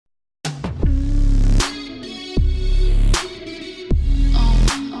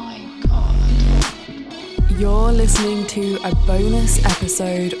You're listening to a bonus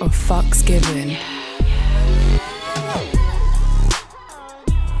episode of Fucks Given.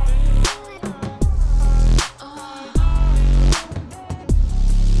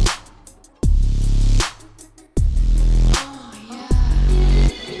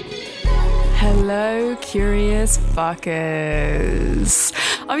 Hello, curious fuckers.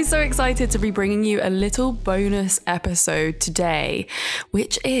 I'm so excited to be bringing you a little bonus episode today,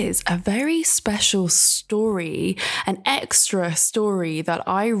 which is a very special story, an extra story that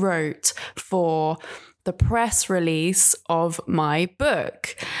I wrote for the press release of my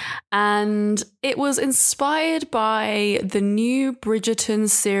book. And it was inspired by the new Bridgerton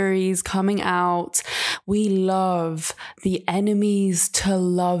series coming out. We love the enemies to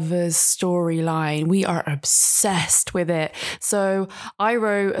lovers storyline. We are obsessed with it. So I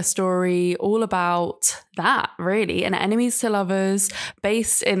wrote a story all about that, really, an enemies to lovers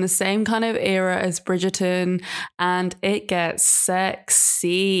based in the same kind of era as Bridgerton, and it gets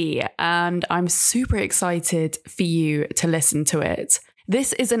sexy. And I'm super excited for you to listen to it.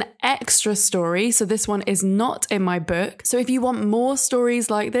 This is an extra story, so this one is not in my book. So if you want more stories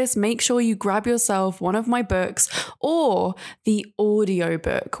like this, make sure you grab yourself one of my books or the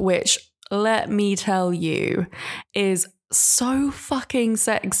audiobook, which, let me tell you, is so fucking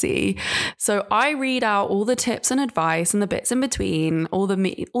sexy. So I read out all the tips and advice and the bits in between, all the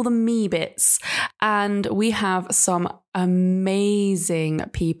me bits, and we have some amazing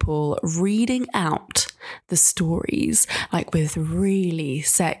people reading out the stories, like with really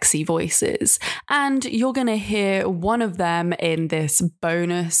sexy voices. And you're gonna hear one of them in this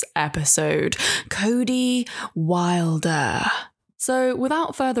bonus episode, Cody Wilder. So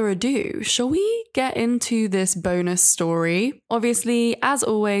without further ado, shall we get into this bonus story? Obviously, as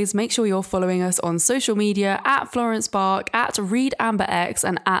always, make sure you're following us on social media at Florence Bark, at ReadAmberX,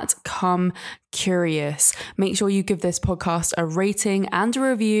 and at Come Curious. Make sure you give this podcast a rating and a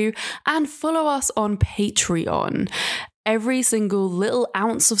review, and follow us on Patreon. Every single little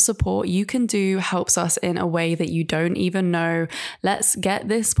ounce of support you can do helps us in a way that you don't even know. Let's get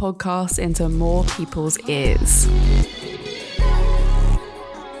this podcast into more people's ears.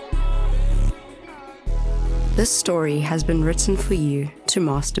 This story has been written for you to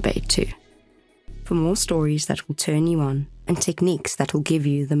masturbate to. For more stories that will turn you on and techniques that will give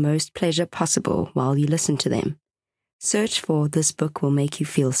you the most pleasure possible while you listen to them, search for This Book Will Make You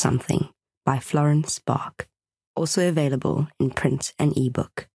Feel Something by Florence Bark, also available in print and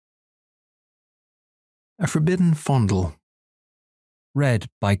ebook. A Forbidden Fondle, read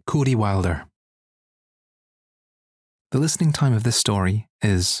by Cody Wilder. The listening time of this story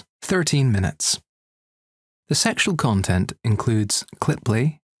is 13 minutes. The sexual content includes clit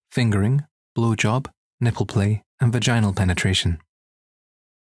play, fingering, blowjob, nipple play, and vaginal penetration.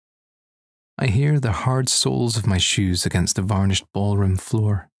 I hear the hard soles of my shoes against the varnished ballroom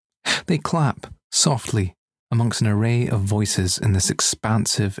floor. They clap softly amongst an array of voices in this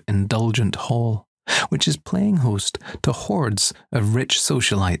expansive, indulgent hall, which is playing host to hordes of rich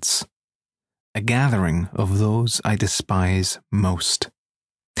socialites, a gathering of those I despise most.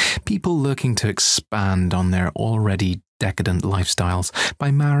 People looking to expand on their already decadent lifestyles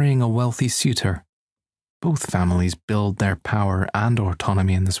by marrying a wealthy suitor. Both families build their power and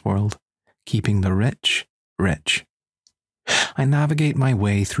autonomy in this world, keeping the rich rich. I navigate my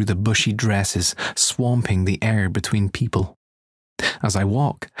way through the bushy dresses swamping the air between people. As I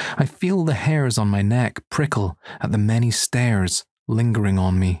walk, I feel the hairs on my neck prickle at the many stares lingering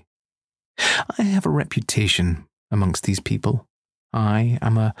on me. I have a reputation amongst these people. I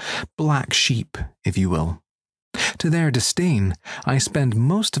am a black sheep, if you will. To their disdain, I spend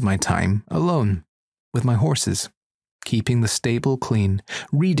most of my time alone, with my horses, keeping the stable clean,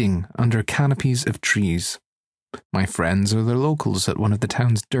 reading under canopies of trees. My friends are the locals at one of the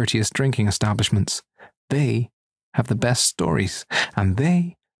town's dirtiest drinking establishments. They have the best stories, and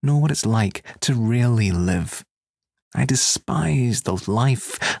they know what it's like to really live. I despise the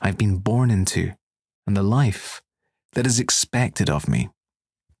life I've been born into, and the life that is expected of me.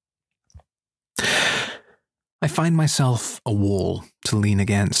 I find myself a wall to lean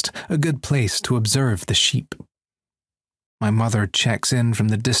against, a good place to observe the sheep. My mother checks in from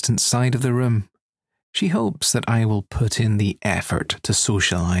the distant side of the room. She hopes that I will put in the effort to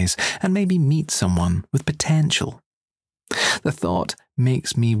socialize and maybe meet someone with potential. The thought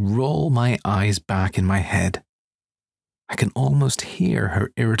makes me roll my eyes back in my head. I can almost hear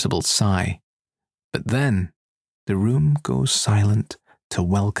her irritable sigh, but then the room goes silent to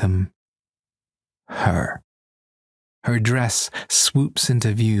welcome her. Her dress swoops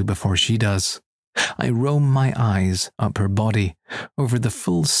into view before she does, I roam my eyes up her body, over the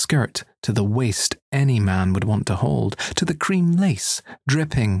full skirt to the waist any man would want to hold, to the cream lace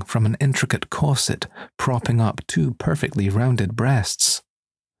dripping from an intricate corset propping up two perfectly rounded breasts.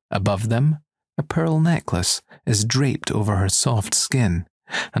 Above them, a pearl necklace is draped over her soft skin,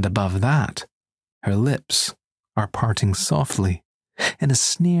 and above that, her lips are parting softly in a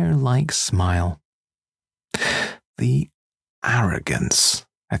sneer-like smile. The arrogance,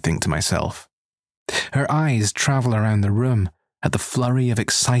 I think to myself. Her eyes travel around the room at the flurry of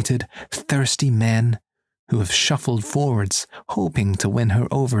excited, thirsty men who have shuffled forwards, hoping to win her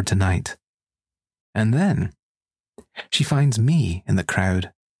over tonight. And then she finds me in the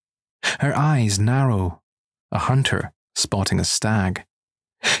crowd. Her eyes narrow, a hunter spotting a stag.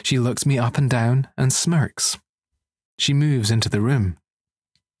 She looks me up and down and smirks. She moves into the room.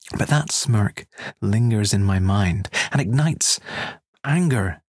 But that smirk lingers in my mind and ignites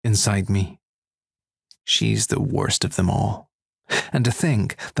anger inside me. She's the worst of them all. And to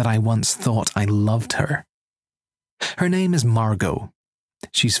think that I once thought I loved her. Her name is Margot.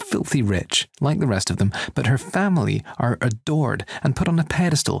 She's filthy rich, like the rest of them, but her family are adored and put on a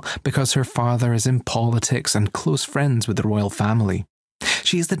pedestal because her father is in politics and close friends with the royal family.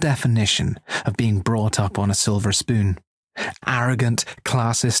 She is the definition of being brought up on a silver spoon. Arrogant,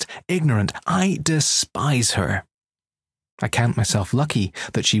 classist, ignorant. I despise her. I count myself lucky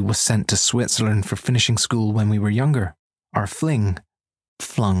that she was sent to Switzerland for finishing school when we were younger. Our fling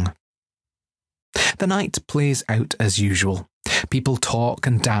flung. The night plays out as usual. People talk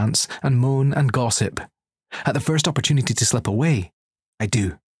and dance and moan and gossip. At the first opportunity to slip away, I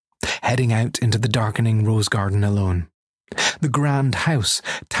do, heading out into the darkening rose garden alone. The grand house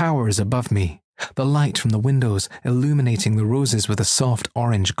towers above me, the light from the windows illuminating the roses with a soft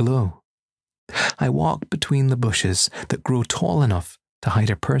orange glow. I walk between the bushes that grow tall enough to hide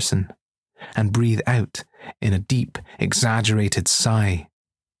a person, and breathe out in a deep, exaggerated sigh.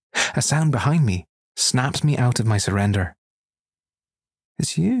 A sound behind me snaps me out of my surrender.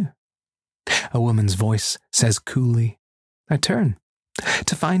 "It's you," a woman's voice says coolly. I turn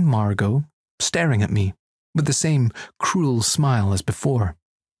to find Margot staring at me with the same cruel smile as before.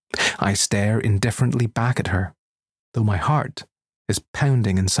 I stare indifferently back at her, though my heart is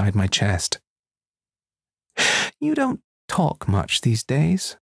pounding inside my chest. "You don't talk much these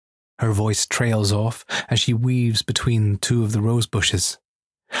days." Her voice trails off as she weaves between two of the rose bushes.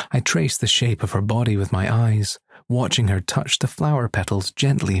 I trace the shape of her body with my eyes, watching her touch the flower petals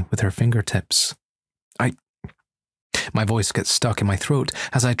gently with her fingertips. My voice gets stuck in my throat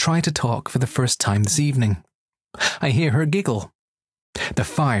as I try to talk for the first time this evening. I hear her giggle. The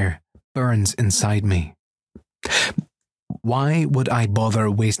fire burns inside me. "Why would I bother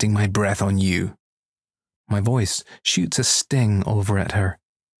wasting my breath on you?" My voice shoots a sting over at her,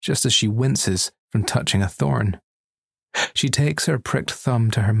 just as she winces from touching a thorn. She takes her pricked thumb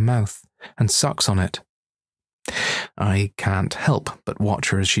to her mouth and sucks on it. I can't help but watch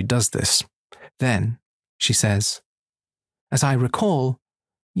her as she does this. Then she says, "As I recall,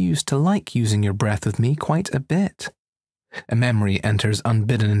 you used to like using your breath with me quite a bit." A memory enters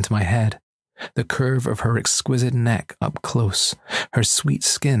unbidden into my head. The curve of her exquisite neck up close, her sweet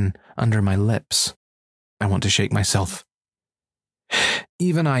skin under my lips. I want to shake myself.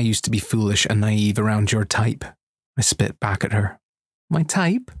 "Even I used to be foolish and naive around your type." I spit back at her. "My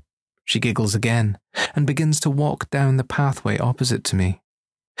type?" She giggles again and begins to walk down the pathway opposite to me.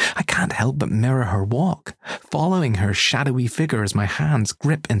 I can't help but mirror her walk, following her shadowy figure as my hands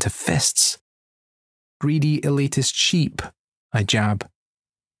grip into fists. "Greedy, elitist sheep," I jab.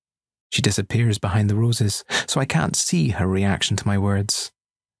 She disappears behind the roses, so I can't see her reaction to my words.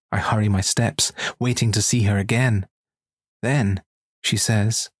 I hurry my steps, waiting to see her again. Then she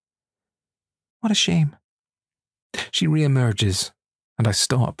says, "What a shame." She reemerges, and I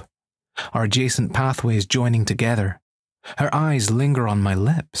stop. Our adjacent pathways joining together. Her eyes linger on my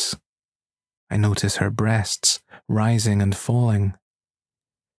lips. I notice her breasts rising and falling.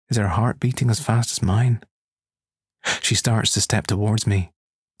 Is her heart beating as fast as mine? She starts to step towards me.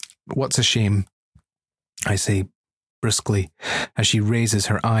 "What's a shame?" I say briskly as she raises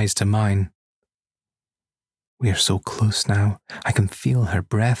her eyes to mine. We are so close now, I can feel her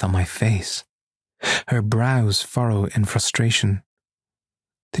breath on my face. Her brows furrow in frustration.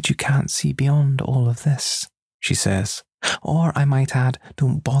 "That you can't see beyond all of this," she says. "Or, I might add,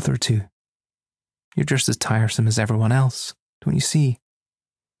 don't bother to. You're just as tiresome as everyone else, don't you see?"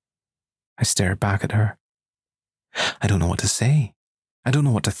 I stare back at her. I don't know what to say. I don't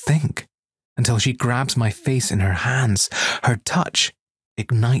know what to think, until she grabs my face in her hands. Her touch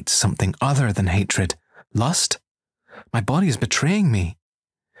ignites something other than hatred. Lust? My body is betraying me.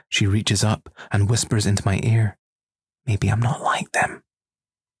 She reaches up and whispers into my ear, "Maybe I'm not like them."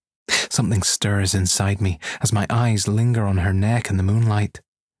 Something stirs inside me as my eyes linger on her neck in the moonlight.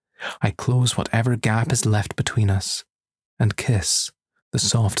 I close whatever gap is left between us and kiss the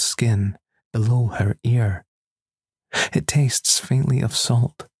soft skin below her ear. It tastes faintly of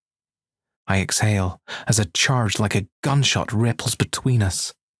salt. I exhale as a charge like a gunshot ripples between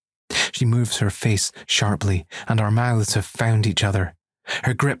us. She moves her face sharply, and our mouths have found each other.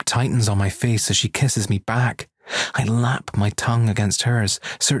 Her grip tightens on my face as she kisses me back. I lap my tongue against hers,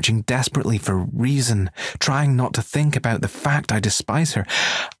 searching desperately for reason, trying not to think about the fact I despise her,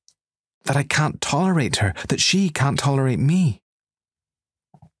 that I can't tolerate her, that she can't tolerate me.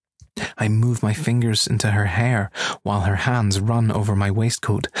 I move my fingers into her hair while her hands run over my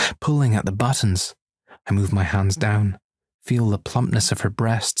waistcoat, pulling at the buttons. I move my hands down, feel the plumpness of her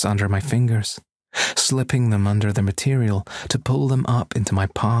breasts under my fingers, slipping them under the material to pull them up into my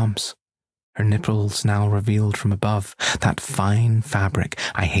palms. Her nipples now revealed from above, that fine fabric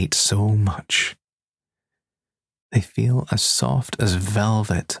I hate so much. They feel as soft as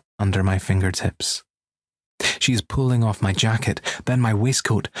velvet under my fingertips. She is pulling off my jacket, then my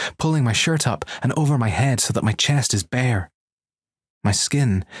waistcoat, pulling my shirt up and over my head so that my chest is bare. My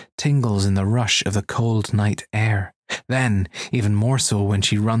skin tingles in the rush of the cold night air, then even more so when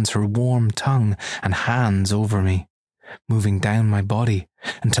she runs her warm tongue and hands over me, moving down my body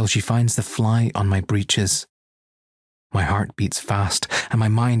until she finds the fly on my breeches. My heart beats fast, and my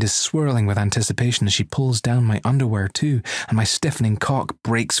mind is swirling with anticipation as she pulls down my underwear too, and my stiffening cock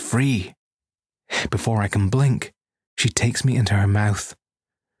breaks free. Before I can blink, she takes me into her mouth.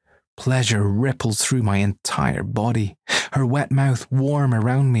 Pleasure ripples through my entire body, her wet mouth warm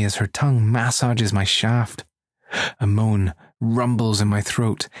around me as her tongue massages my shaft. A moan rumbles in my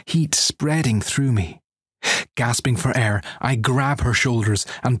throat, heat spreading through me. Gasping for air, I grab her shoulders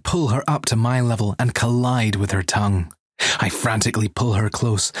and pull her up to my level and collide with her tongue. I frantically pull her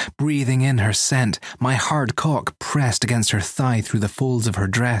close, breathing in her scent, my hard cock pressed against her thigh through the folds of her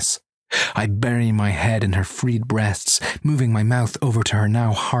dress. I bury my head in her freed breasts, moving my mouth over to her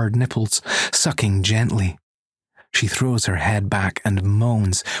now hard nipples, sucking gently. She throws her head back and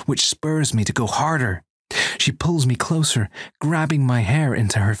moans, which spurs me to go harder. She pulls me closer, grabbing my hair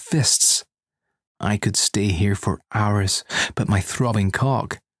into her fists. I could stay here for hours, but my throbbing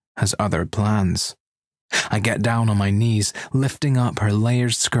cock has other plans. I get down on my knees, lifting up her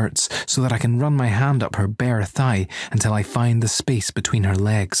layered skirts so that I can run my hand up her bare thigh until I find the space between her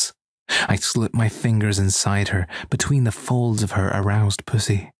legs. I slip my fingers inside her, between the folds of her aroused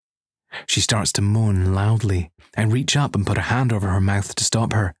pussy. She starts to moan loudly. I reach up and put a hand over her mouth to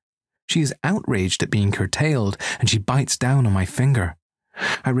stop her. She is outraged at being curtailed, and she bites down on my finger.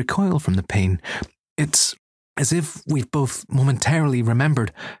 I recoil from the pain. It's as if we've both momentarily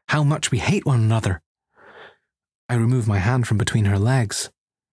remembered how much we hate one another. I remove my hand from between her legs,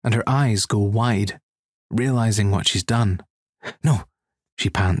 and her eyes go wide, realizing what she's done. "No," she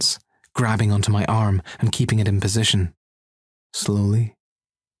pants, grabbing onto my arm and keeping it in position. Slowly,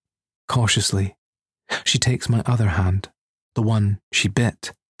 cautiously, she takes my other hand, the one she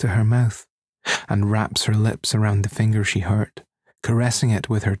bit, to her mouth, and wraps her lips around the finger she hurt, caressing it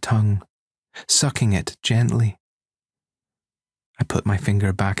with her tongue, sucking it gently. I put my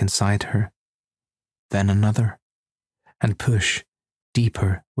finger back inside her, then another, and push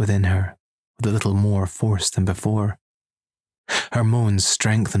deeper within her with a little more force than before. Her moans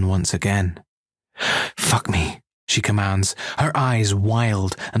strengthen once again. "Fuck me," she commands, her eyes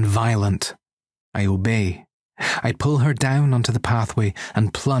wild and violent. I obey. I pull her down onto the pathway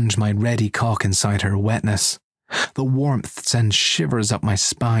and plunge my ready cock inside her wetness. The warmth sends shivers up my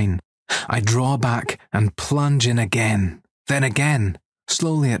spine. I draw back and plunge in again, then again,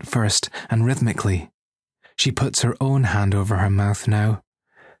 slowly at first and rhythmically. She puts her own hand over her mouth now,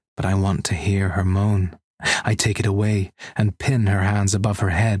 but I want to hear her moan. I take it away and pin her hands above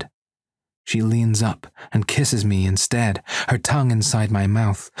her head. She leans up and kisses me instead, her tongue inside my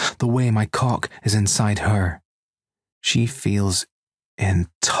mouth, the way my cock is inside her. She feels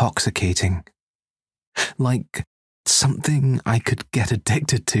intoxicating, like something I could get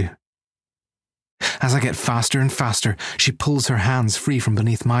addicted to. As I get faster and faster, she pulls her hands free from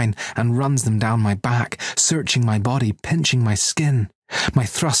beneath mine and runs them down my back, searching my body, pinching my skin. My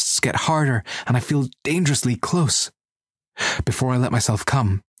thrusts get harder and I feel dangerously close. Before I let myself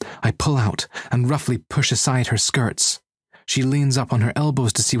come, I pull out and roughly push aside her skirts. She leans up on her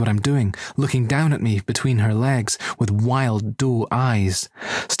elbows to see what I'm doing, looking down at me between her legs with wild doe eyes.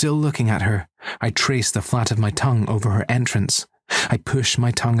 Still looking at her, I trace the flat of my tongue over her entrance. I push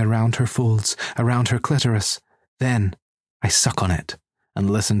my tongue around her folds, around her clitoris. Then I suck on it and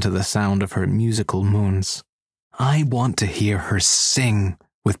listen to the sound of her musical moans. I want to hear her sing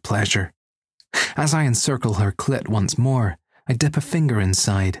with pleasure. As I encircle her clit once more, I dip a finger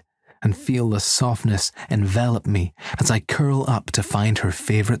inside and feel the softness envelop me as I curl up to find her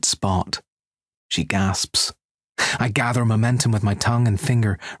favourite spot. She gasps. I gather momentum with my tongue and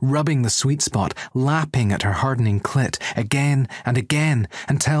finger, rubbing the sweet spot, lapping at her hardening clit again and again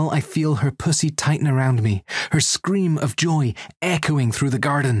until I feel her pussy tighten around me, her scream of joy echoing through the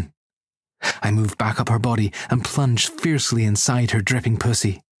garden. I move back up her body and plunge fiercely inside her dripping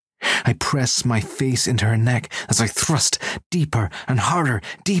pussy. I press my face into her neck as I thrust deeper and harder,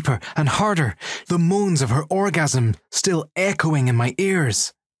 the moans of her orgasm still echoing in my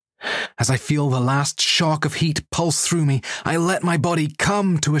ears. As I feel the last shock of heat pulse through me, I let my body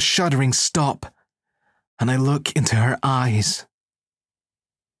come to a shuddering stop, and I look into her eyes.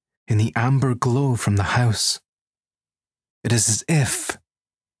 In the amber glow from the house, it is as if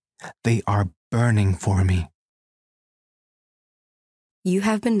they are burning for me. You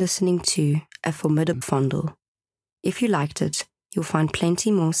have been listening to A Formidable Fondle. If you liked it, you'll find plenty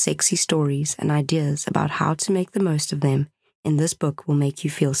more sexy stories and ideas about how to make the most of them in This Book Will Make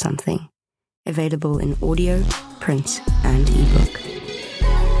You Feel Something. Available in audio, print, and ebook.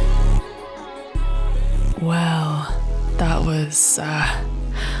 Well, that was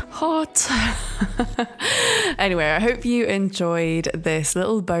hot. Anyway, I hope you enjoyed this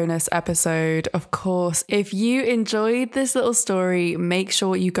little bonus episode. Of course, if you enjoyed this little story, make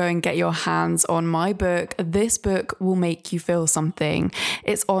sure you go and get your hands on my book. This Book Will Make You Feel Something.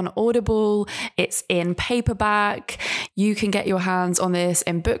 It's on Audible. It's in paperback. You can get your hands on this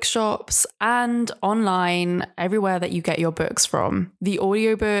in bookshops and online, everywhere that you get your books from. The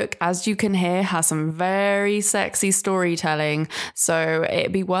audiobook, as you can hear, has some very sexy storytelling, so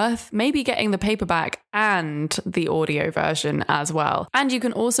it'd be worth maybe getting the paperback and the audio version as well. And you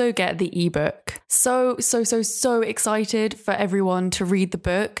can also get the ebook. So excited for everyone to read the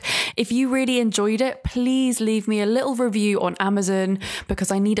book. If you really enjoyed it, please leave me a little review on Amazon, because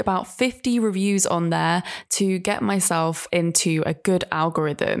I need about 50 reviews on there to get myself into a good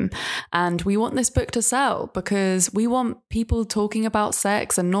algorithm. And we want this book to sell because we want people talking about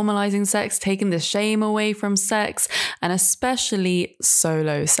sex and normalizing sex, taking the shame away from sex, and especially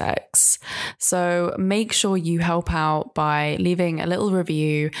solo sex. So make sure you help out by leaving a little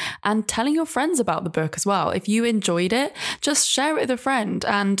review and telling your friends about the book as well. If you enjoyed it, just share it with a friend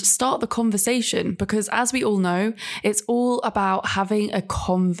and start the conversation, because as we all know, it's all about having a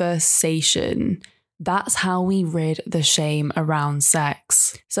conversation. That's how we rid the shame around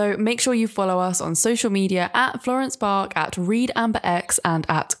sex. So make sure you follow us on social media at Florence Bark, at ReadAmberX, and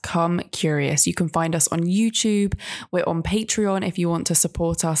at Come Curious. You can find us on YouTube. We're on Patreon if you want to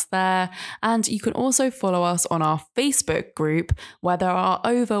support us there. And you can also follow us on our Facebook group, where there are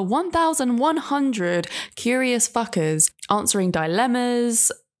over 1,100 curious fuckers answering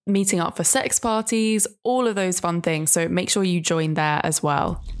dilemmas, meeting up for sex parties, all of those fun things. So make sure you join there as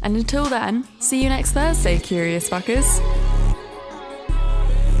well. And until then, see you next Thursday, curious fuckers.